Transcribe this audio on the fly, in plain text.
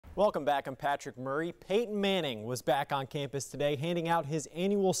Welcome back. I'm Patrick Murray. Peyton Manning was back on campus today handing out his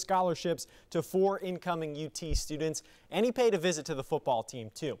annual scholarships to 4 incoming UT students, and he paid a visit to the football team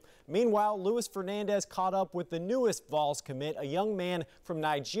too. Meanwhile, Luis Fernandez caught up with the newest Vols commit, a young man from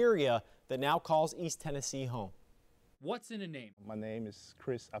Nigeria that now calls East Tennessee home. What's in a name? My name is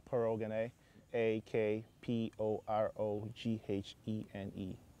Akporoghene,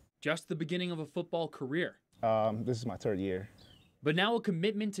 Akporoghene. Just the beginning of a football career. This is my 3rd year. But now a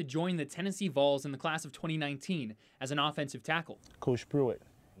commitment to join the Tennessee Vols in the class of 2019 as an offensive tackle. Coach Pruitt,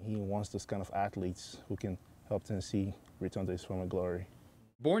 he wants those kind of athletes who can help Tennessee return to its former glory.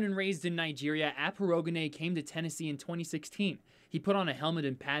 Born and raised in Nigeria, Akporoghene came to Tennessee in 2016. He put on a helmet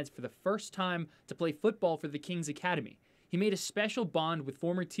and pads for the first time to play football for the Kings Academy. He made a special bond with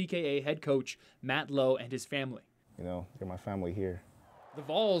former TKA head coach Matt Lowe and his family. You know, they're my family here. The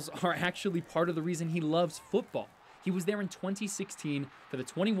Vols are actually part of the reason he loves football. He was there in 2016 for the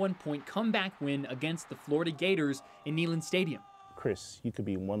 21-point comeback win against the Florida Gators in Neyland Stadium. Chris, you could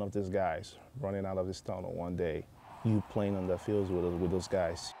be one of these guys running out of this tunnel one day. You playing on the fields with those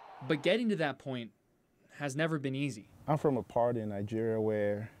guys. But getting to that point has never been easy. I'm from a part in Nigeria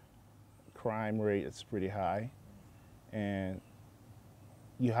where crime rate is pretty high, and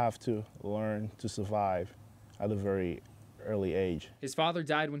you have to learn to survive at a very early age. His father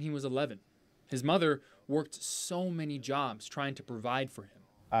died when he was 11. His mother worked so many jobs trying to provide for him.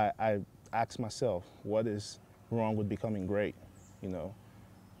 I asked myself, what is wrong with becoming great? You know,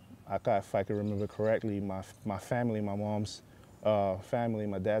 if I can remember correctly, my family, my mom's family,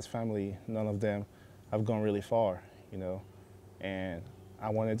 my dad's family, none of them have gone really far, you know. And I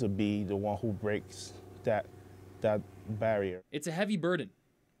wanted to be the one who breaks that barrier. It's a heavy burden,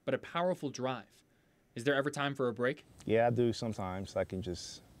 but a powerful drive. Is there ever time for a break? Yeah, I do sometimes. I can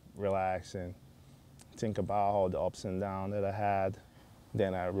just relax and think about all the ups and downs that I had.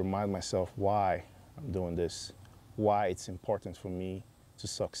 Then I remind myself why I'm doing this, why it's important for me to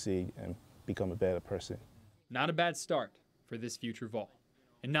succeed and become a better person. Not a bad start for this future Vol.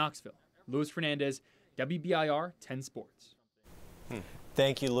 In Knoxville, Luis Fernandez, WBIR 10 Sports.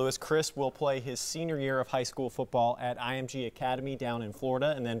 Thank you, Luis. Chris will play his senior year of high school football at IMG Academy down in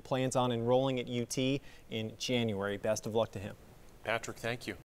Florida and then plans on enrolling at UT in January. Best of luck to him. Patrick, thank you.